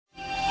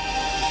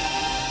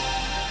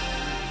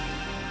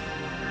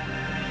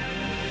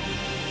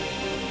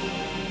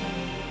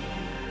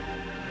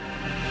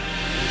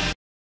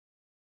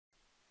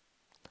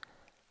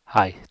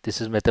Hi, this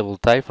is Mete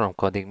Bultay from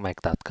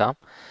codingmag.com.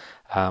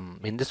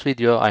 In this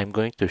video, I'm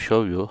going to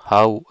show you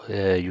how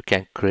you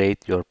can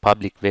create your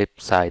public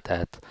website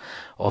at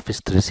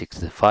Office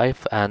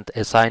 365 and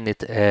assign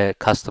it a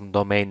custom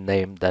domain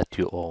name that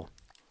you own.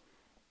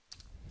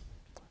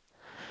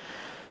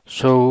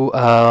 So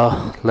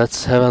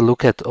let's have a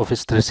look at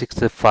Office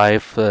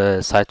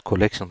 365 site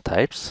collection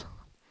types.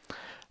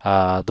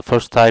 The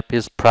first type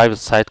is private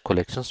site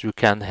collections. You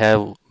can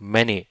have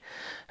many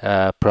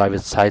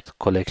private site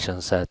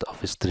collections at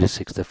Office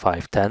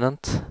 365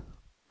 tenant,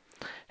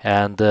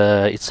 and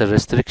it's a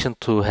restriction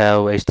to have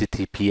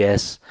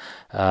HTTPS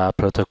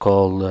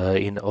protocol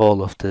in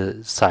all of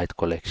the site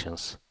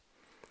collections.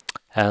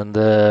 And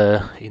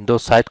in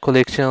those site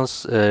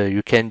collections,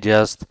 you can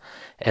just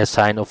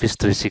assign Office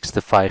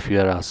 365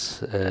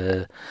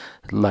 URLs,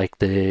 like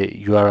the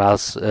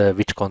URLs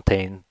which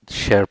contain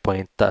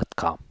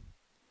SharePoint.com.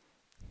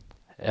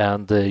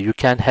 And you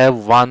can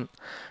have one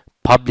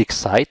public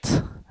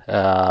site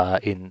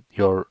in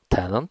your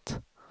tenant,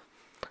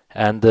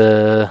 and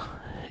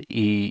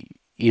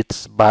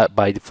it's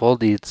by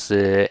default it's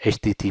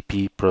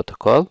HTTP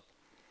protocol,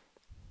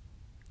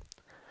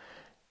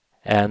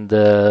 and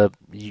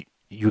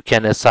you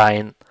can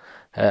assign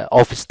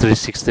Office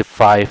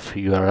 365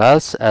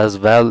 URLs as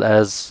well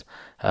as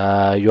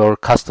your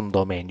custom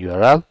domain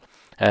URL.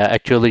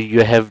 Actually,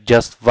 you have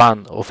just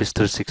one Office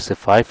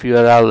 365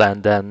 URL,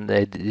 and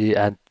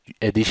then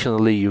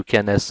additionally you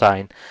can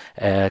assign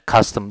a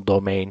custom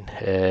domain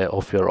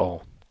of your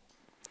own.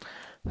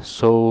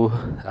 So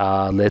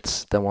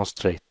let's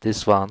demonstrate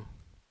this one.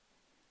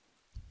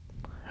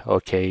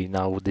 Okay,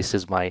 now this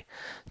is my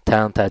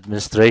tenant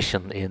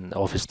administration in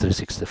Office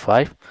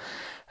 365.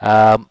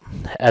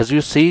 As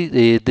you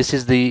see, this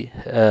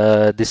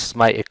is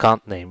my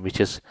account name,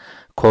 which is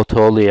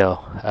Cotolio.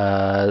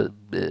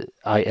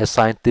 I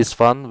assigned this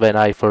one when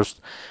I first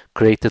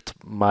created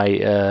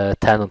my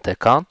tenant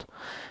account,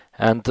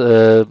 and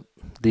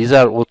these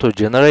are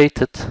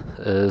auto-generated,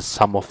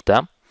 some of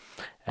them,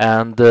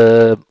 and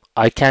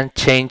I can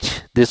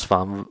change this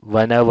one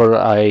whenever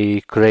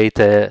I create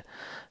a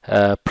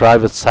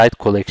private site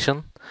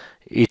collection.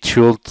 It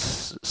should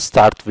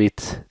start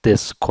with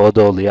this code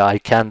only. I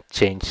can't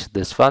change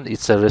this one.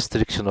 It's a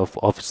restriction of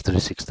Office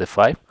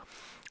 365.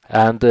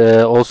 And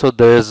also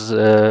there's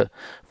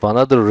one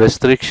other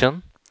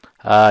restriction.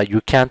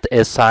 You can't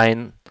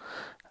assign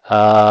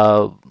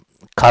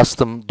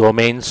custom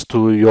domains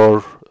to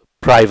your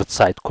private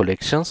site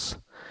collections.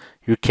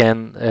 You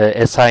can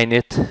assign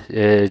it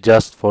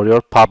just for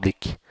your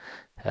public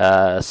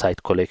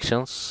site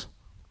collections.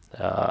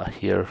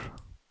 Here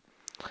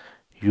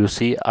you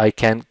see I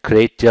can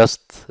create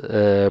just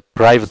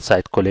private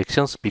site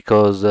collections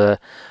because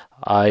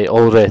I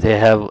already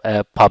have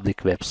a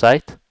public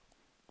website.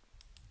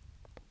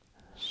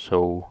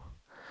 So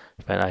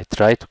when I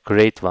try to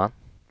create one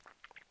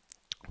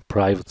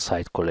private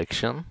site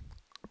collection,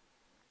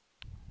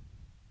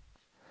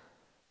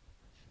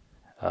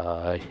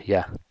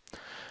 yeah,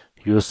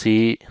 you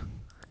see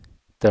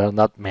there are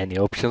not many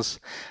options.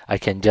 I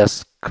can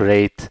just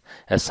create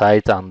a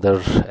site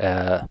under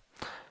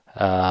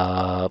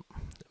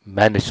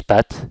managed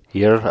path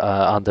here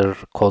under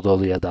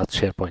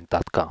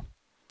codolia.sharepoint.com,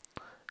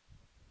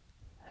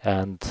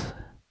 and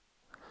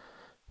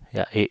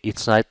yeah,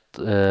 it's not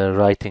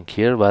writing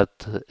here, but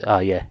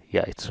yeah,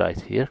 it's right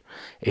here,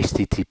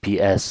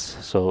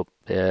 HTTPS. So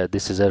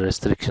this is a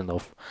restriction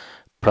of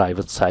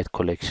private site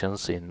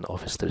collections in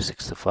Office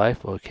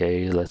 365.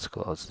 Okay, let's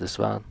close this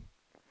one,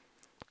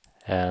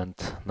 and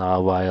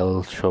now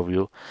I'll show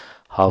you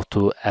how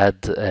to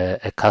add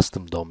a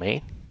custom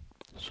domain.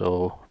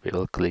 So we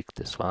will click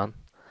this one,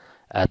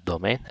 add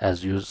domain.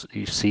 As you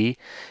see,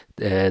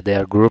 they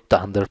are grouped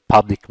under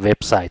public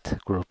website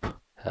group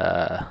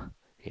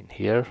in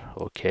here.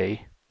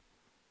 Okay,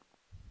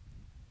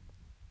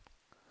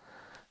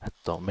 add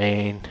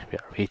domain, we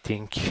are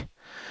waiting.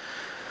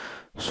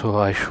 So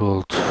I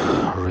should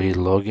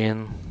re-log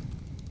in.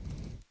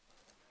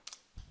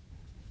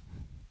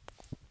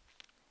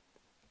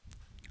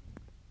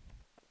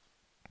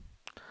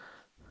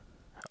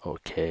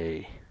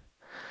 Okay,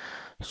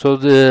 so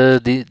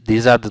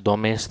these are the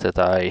domains that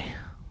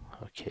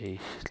okay,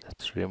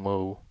 let's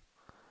remove,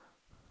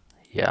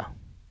 yeah,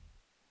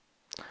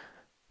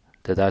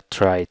 that I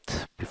tried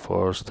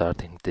before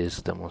starting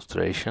this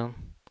demonstration.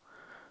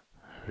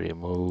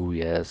 Remove,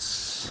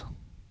 yes,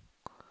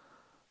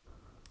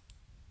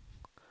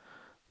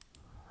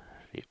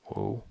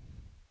 remove.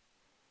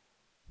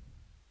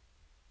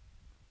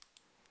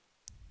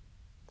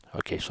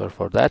 Okay, sorry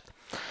for that.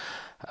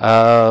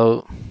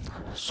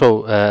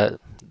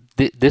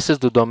 This is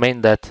the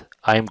domain that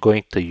I'm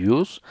going to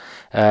use.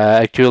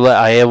 Actually,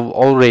 I have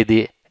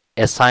already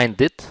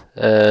assigned it,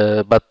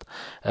 but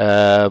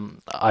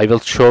I will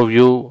show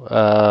you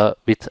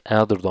with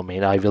another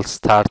domain. I will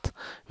start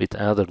with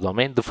another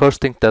domain. The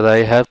first thing that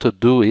I have to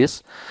do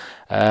is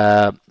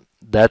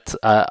that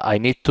I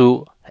need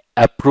to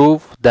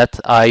approve that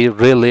I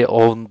really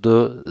own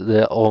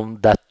own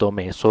that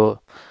domain.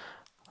 So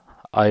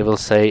I will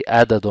say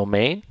add a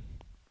domain,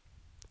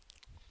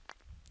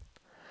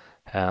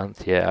 And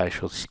yeah, I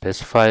should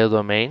specify a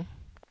domain.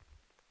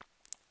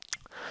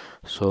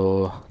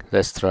 So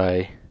let's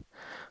try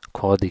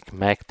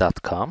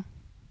codicmac.com.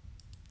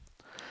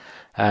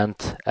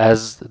 And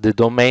as the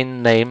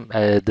domain name,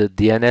 the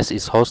DNS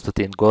is hosted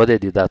in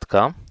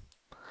godaddy.com,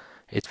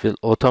 it will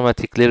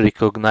automatically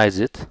recognize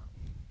it,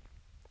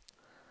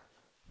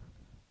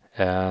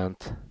 and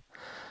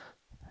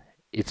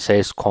it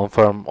says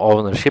confirm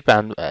ownership.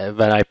 And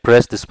when I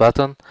press this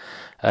button,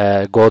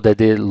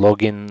 GoDaddy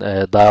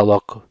login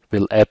dialog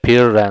will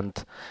appear,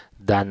 and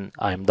then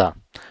I'm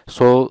done.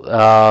 So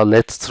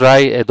let's try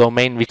a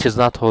domain which is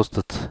not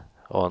hosted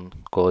on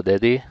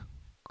GoDaddy.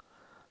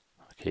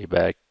 Okay,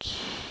 back.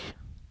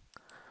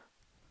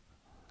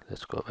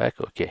 Let's go back.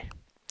 Okay.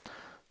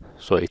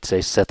 So it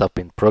says setup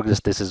in progress.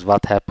 This is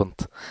what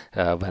happened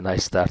when I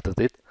started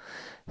it.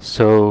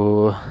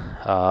 So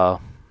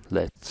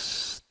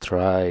let's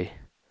try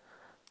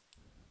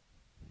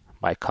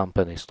my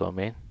company's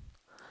domain.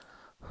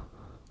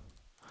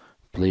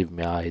 Believe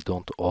me, I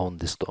don't own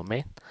this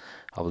domain.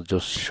 I will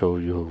just show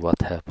you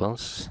what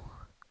happens.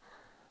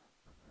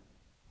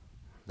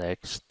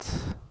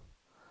 Next.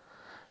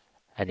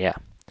 And yeah,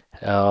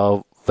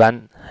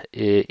 when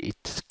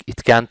it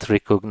can't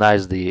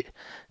recognize the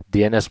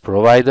DNS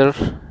provider,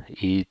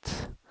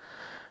 it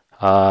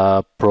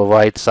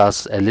provides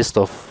us a list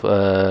of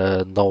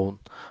known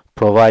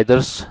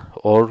providers,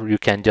 or you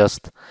can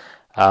just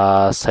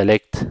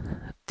select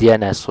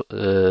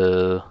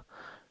DNS.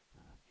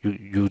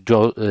 You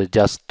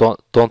just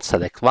don't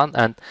select one,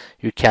 and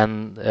you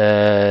can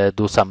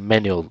do some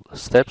manual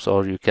steps,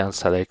 or you can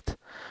select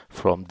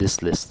from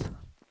this list.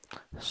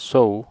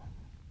 So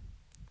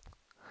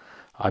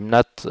I'm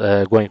not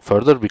going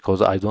further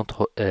because I don't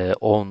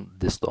own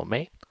this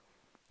domain.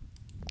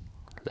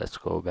 Let's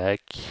go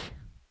back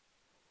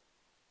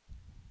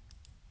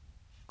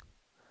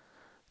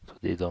to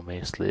the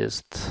domains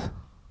list.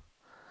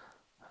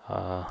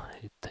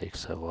 It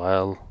takes a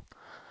while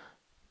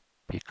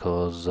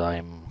because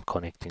I'm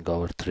connecting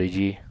over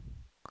 3G.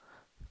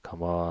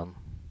 Come on.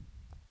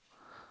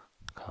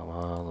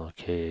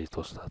 Okay, it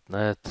was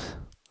 .net.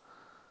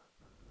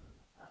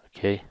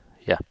 Okay,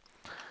 yeah.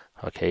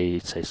 Okay,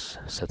 it says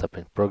setup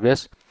in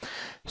progress.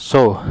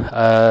 So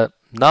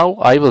now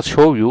I will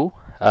show you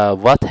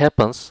what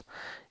happens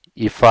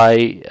if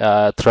I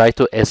try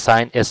to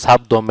assign a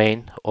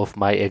subdomain of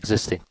my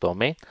existing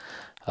domain,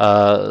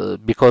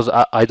 because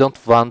I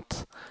don't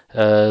want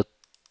to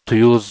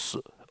use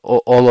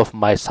all of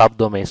my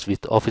subdomains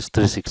with Office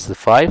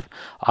 365.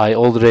 I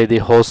already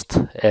host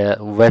a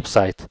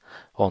website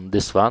on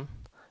this one,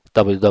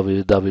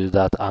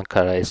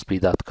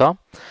 www.ankarasp.com.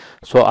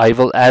 So I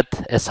will add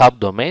a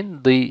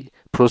subdomain. The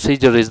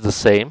procedure is the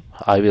same.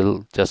 I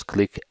will just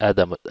click add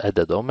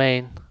a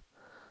domain,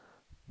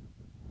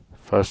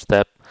 first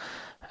step,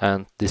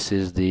 and this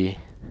is the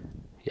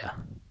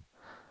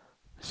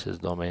this is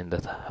domain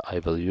that I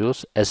will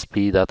use,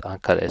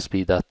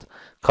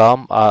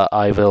 sp.ankarasp.com.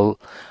 I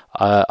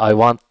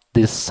want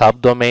this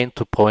subdomain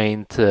to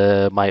point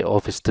my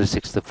Office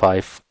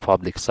 365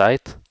 public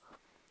site.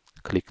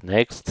 Click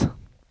next.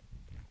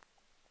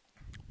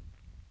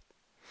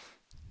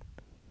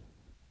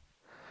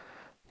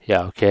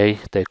 Yeah, okay,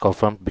 they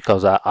confirmed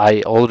because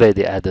I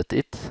already added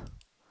it.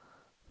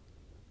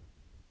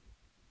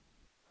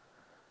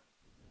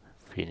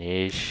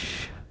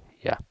 Finish.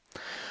 Yeah.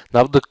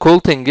 Now the cool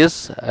thing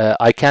is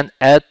I can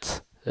add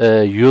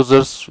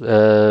users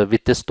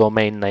with this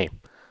domain name.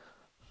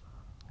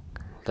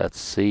 Let's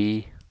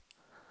see.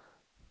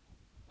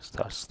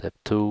 Start step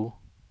 2.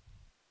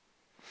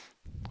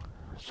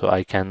 So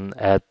I can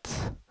add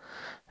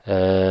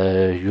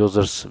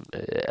users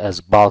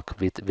as bulk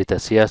with a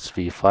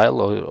CSV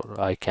file, or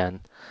I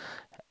can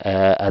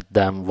add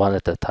them one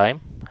at a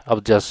time.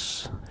 I'll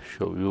just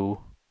show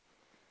you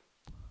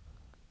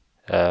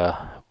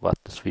what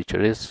this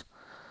feature is.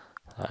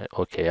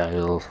 Okay, I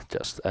will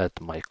just add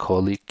my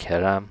colleague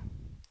Kerem.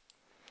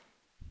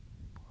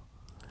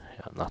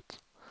 Yeah, not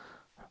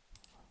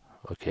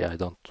okay. I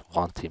don't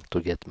want him to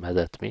get mad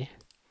at me.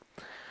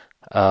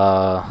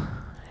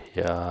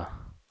 Yeah.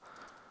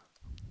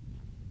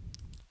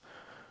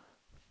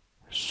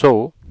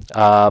 So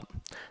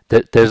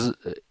there's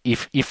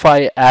if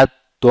I add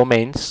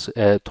domains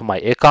to my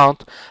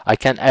account, I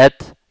can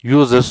add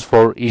users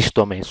for each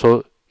domain.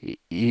 So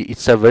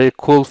it's a very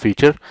cool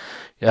feature.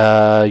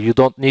 You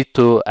don't need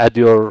to add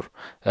your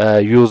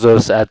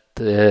users at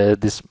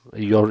this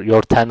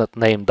your tenant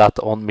name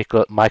on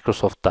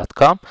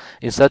Microsoft.com.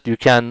 Instead, you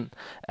can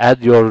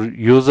add your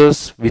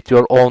users with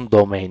your own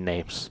domain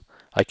names.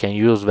 I can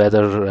use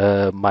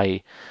whether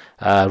my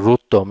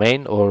root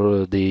domain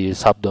or the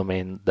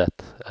subdomain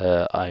that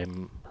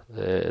I'm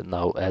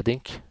now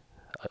adding.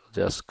 I'll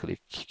just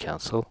click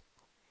cancel.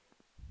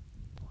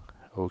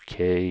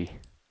 Okay.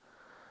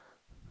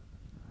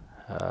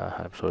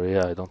 I'm sorry,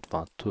 I don't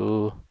want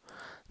to.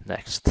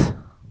 Next.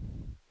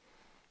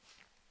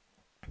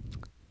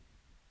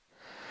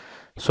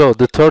 So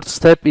the third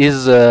step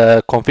is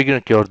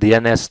configuring your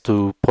DNS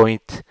to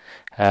point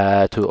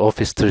to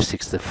Office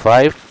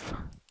 365.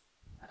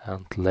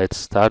 and let's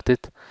start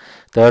it.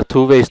 There are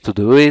two ways to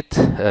do it.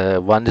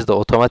 One is the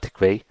automatic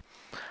way.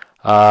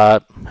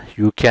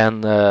 You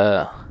can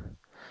let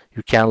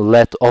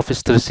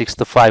Office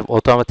 365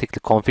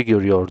 automatically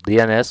configure your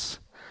DNS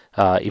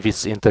if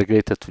it's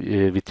integrated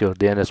with your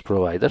DNS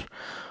provider,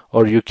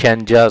 or you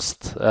can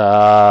just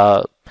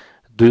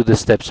do the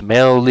steps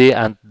manually,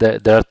 and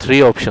there are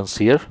three options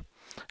here.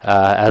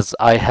 As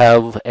I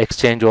have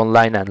Exchange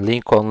Online and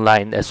Link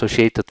Online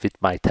associated with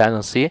my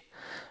tenancy,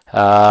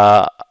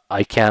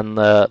 I can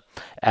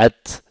add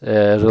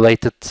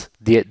related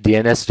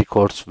DNS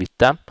records with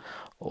them,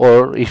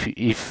 or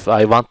if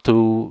I want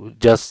to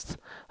just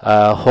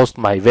host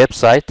my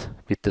website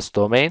with this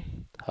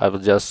domain, I will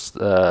just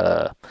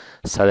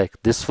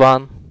select this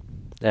one,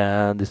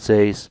 and it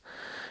says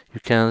you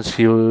can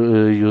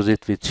use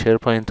it with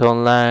SharePoint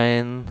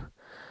Online,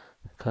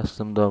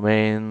 custom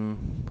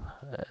domain,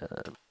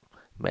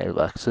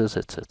 mailboxes,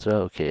 etc.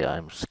 Okay,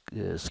 I'm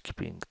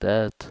skipping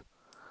that.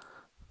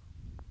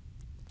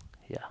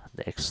 Yeah,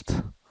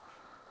 next.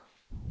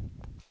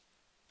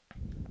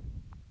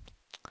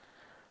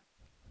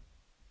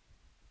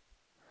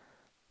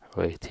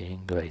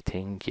 Waiting,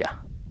 yeah.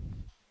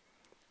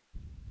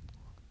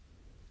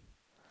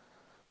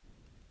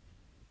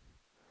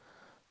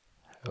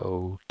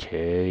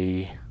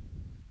 Okay.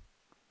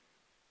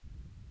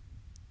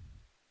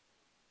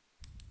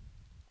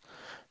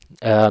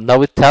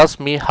 Now it tells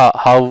me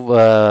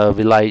how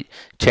will I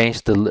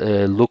change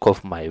the look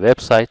of my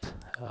website.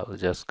 I will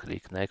just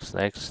click next.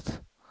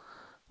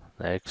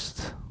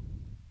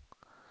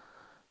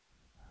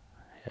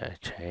 Yeah,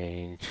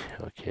 change.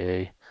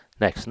 Okay,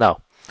 next.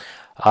 Now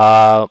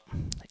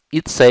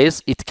it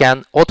says it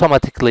can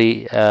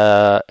automatically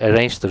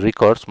arrange the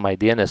records, my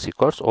DNS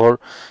records, or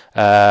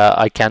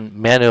I can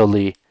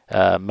manually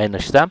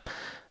manage them.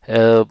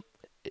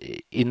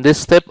 In this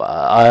step,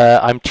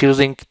 I'm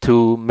choosing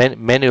to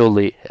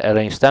manually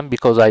arrange them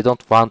because I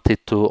don't want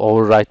it to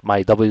overwrite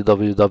my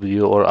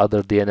www or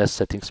other DNS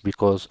settings,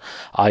 because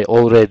I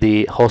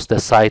already host a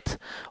site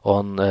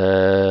on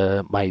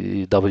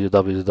my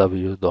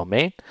www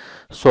domain.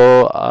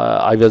 So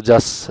I will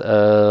just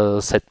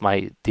set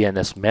my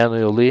DNS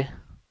manually,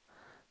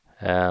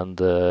 and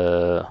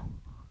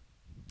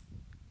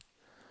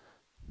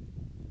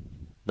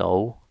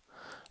no,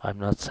 I'm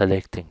not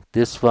selecting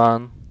this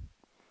one.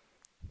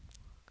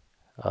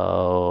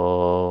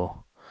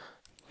 Oh,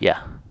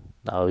 yeah.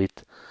 Now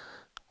it.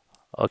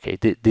 Okay,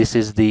 this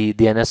is the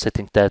DNS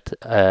setting that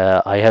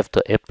I have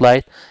to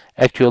apply.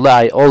 Actually,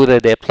 I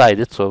already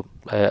applied it, so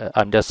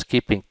I'm just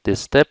skipping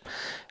this step.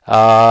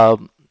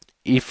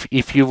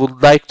 If you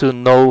would like to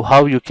know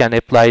how you can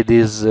apply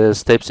these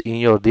steps in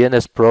your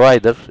DNS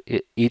provider,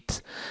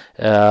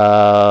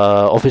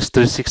 Office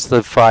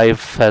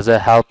 365 has a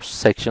help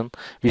section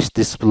which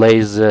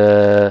displays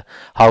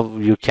how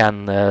you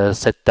can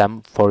set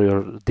them for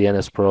your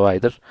DNS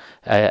provider.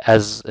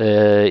 As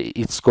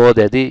it's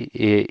GoDaddy,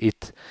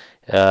 it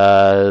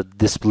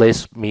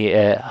displays me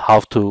how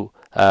to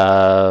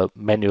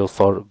manual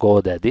for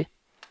GoDaddy.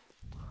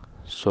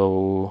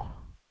 So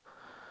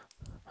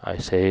I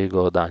say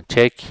go down,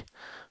 check.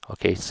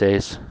 Okay, it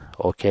says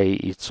okay,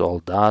 it's all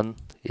done.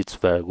 It's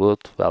very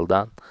good, well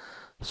done.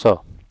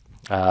 So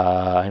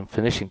I'm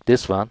finishing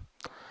this one,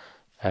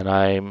 and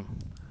I'm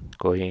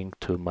going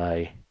to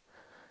my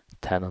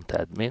tenant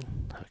admin.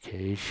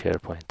 Okay,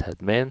 SharePoint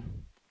admin.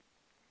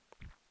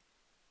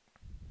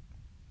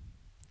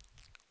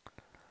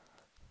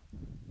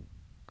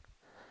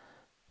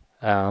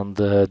 And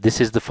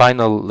this is the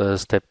final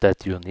step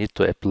that you need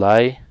to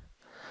apply.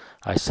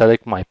 I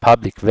select my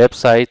public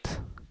website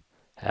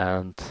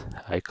and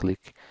I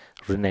click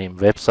rename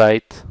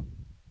website,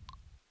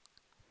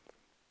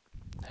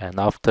 and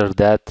after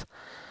that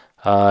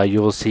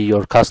you will see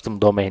your custom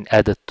domain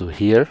added to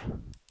here.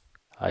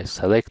 I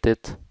select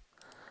it,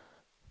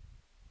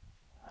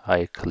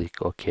 I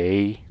click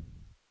OK,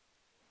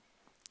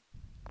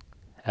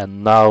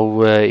 and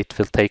now it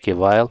will take a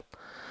while,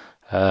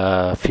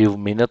 a few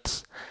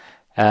minutes,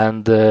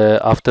 and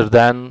after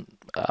then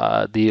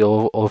the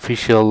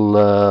official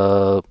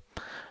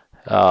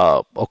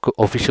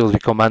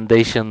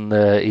recommendation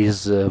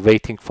is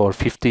waiting for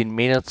 15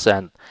 minutes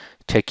and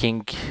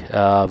checking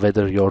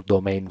whether your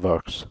domain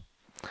works.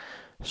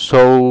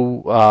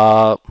 So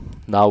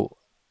now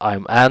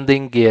I'm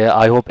ending.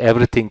 I hope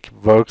everything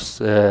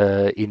works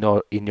in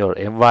your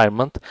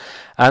environment.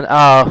 And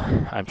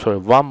I'm sorry,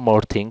 one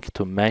more thing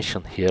to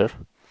mention here.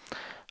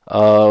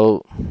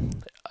 When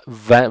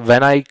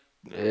I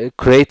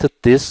created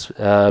this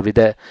with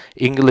the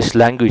English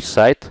language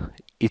site,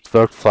 it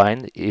worked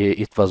fine.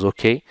 It was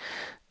okay.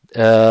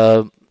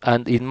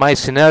 And in my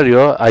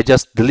scenario, I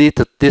just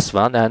deleted this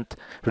one and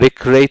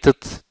recreated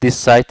this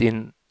site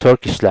in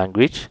Turkish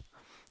language,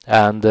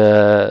 and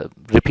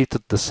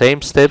repeated the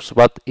same steps,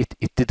 but it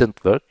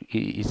didn't work.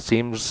 It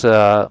seems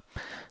there's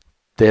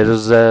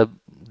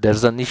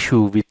an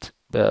issue with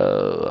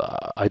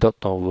I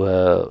don't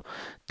know,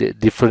 the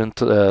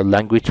different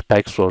language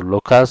packs or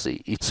locals.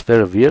 It's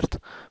very weird,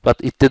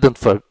 but it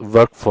didn't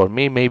work for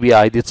me. Maybe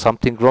I did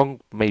something wrong.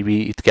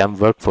 Maybe it can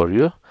work for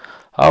you.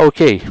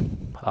 Okay,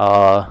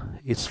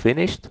 it's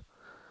finished.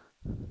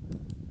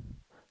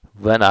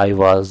 When I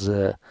was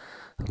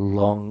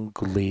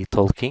longly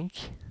talking,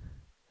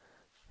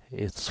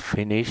 it's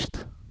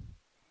finished,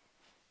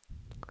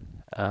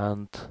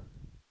 and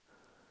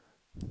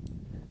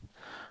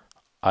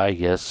I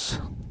guess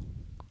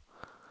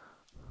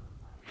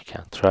we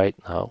can try it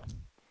now.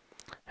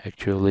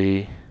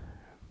 Actually,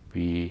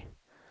 we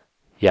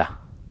yeah,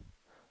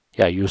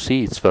 you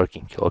see it's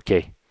working.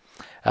 Okay.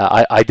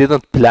 I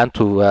didn't plan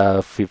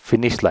to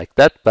finish like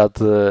that, but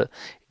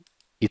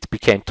it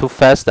became too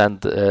fast, and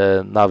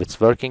now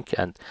it's working.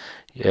 And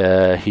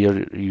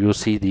here you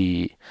see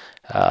the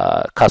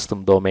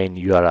custom domain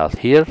URL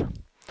here.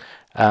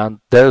 And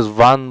there's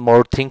one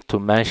more thing to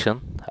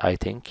mention, I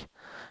think.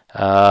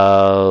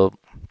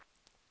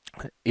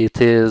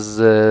 It is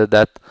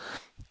that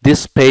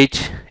this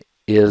page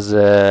is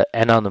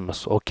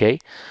anonymous, okay,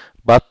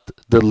 but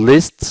the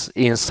lists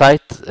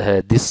inside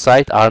this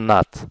site are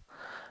not.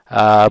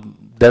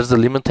 There's a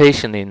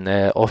limitation in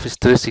Office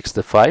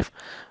 365,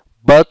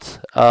 but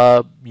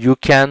you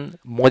can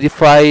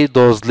modify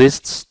those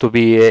lists to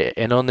be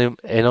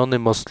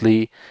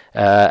anonymously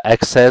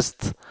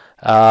accessed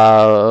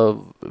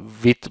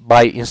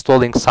by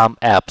installing some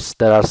apps.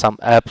 There are some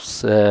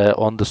apps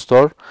on the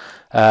store.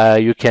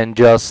 You can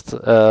just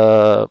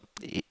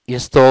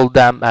install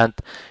them, and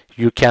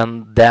you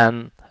can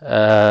then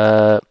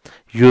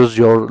use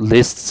your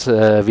lists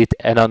with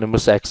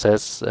anonymous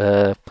access.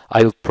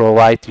 I will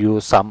provide you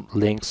some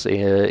links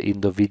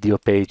in the video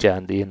page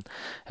and in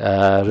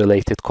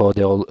related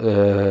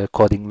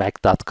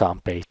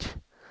codingmac.com page.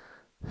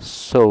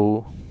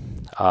 So,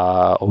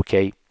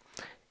 okay,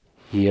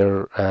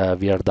 here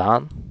we are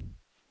done.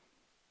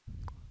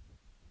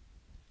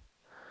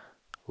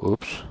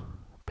 Oops.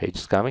 Page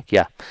is coming.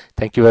 Yeah,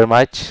 thank you very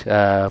much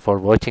for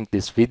watching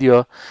this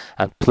video,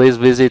 and please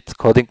visit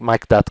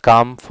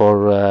codingmac.com for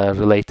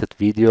related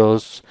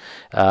videos,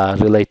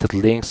 related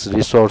links,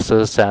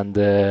 resources, and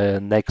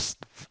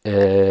next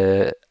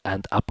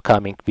and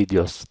upcoming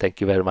videos.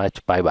 Thank you very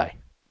much. Bye bye.